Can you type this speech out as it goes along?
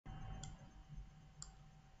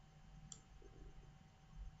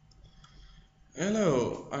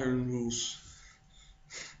Hello, Iron Wolves.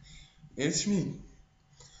 It's me,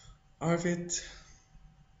 Arvid.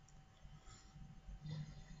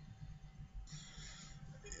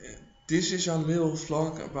 This is a little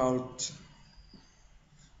vlog about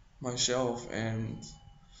myself and,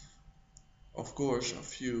 of course, a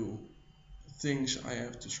few things I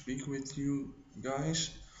have to speak with you guys.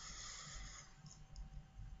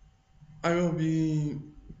 I will be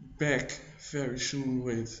back very soon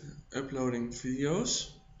with uploading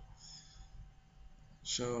videos.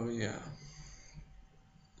 So yeah,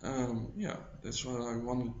 that's what I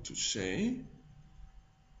wanted to say.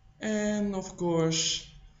 And of course,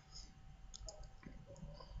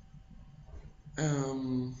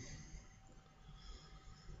 um,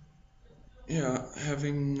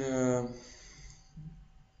 having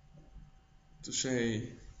to say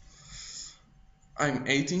I'm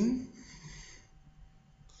 18.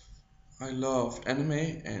 I love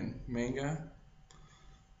anime and manga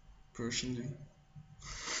personally,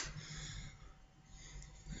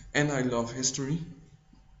 and I love history,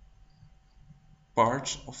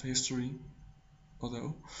 parts of history,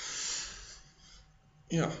 although.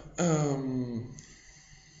 Yeah,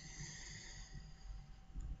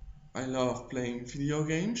 I love playing video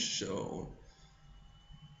games, so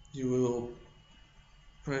you will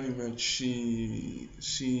pretty much see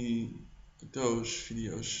those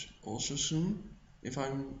videos also soon if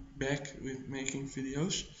I'm back with making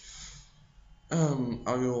videos.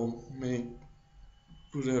 I will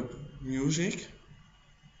put up music,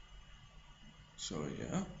 so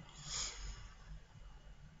yeah.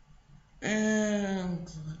 And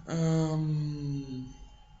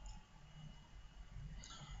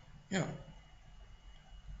yeah,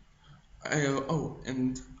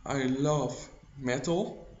 and I love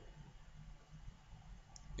metal.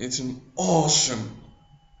 It's an awesome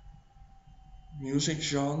music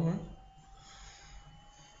genre.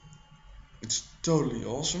 It's totally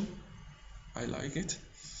awesome. I like it.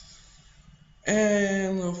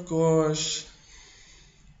 And of course,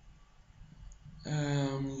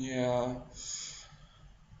 yeah.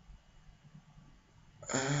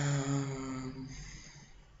 Um,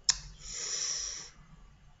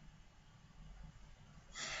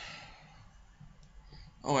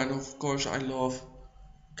 oh, and of course, I love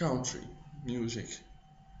country music.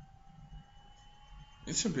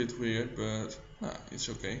 It's a bit weird, but it's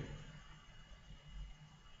okay.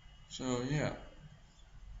 So yeah.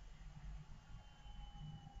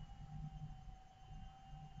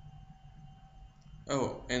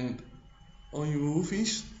 Oh, and all you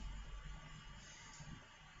movies,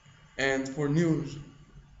 and for new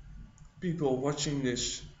people watching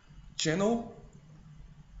this channel,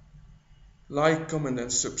 like, comment,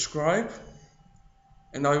 and subscribe.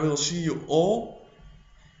 And I will see you all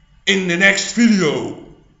in the next video.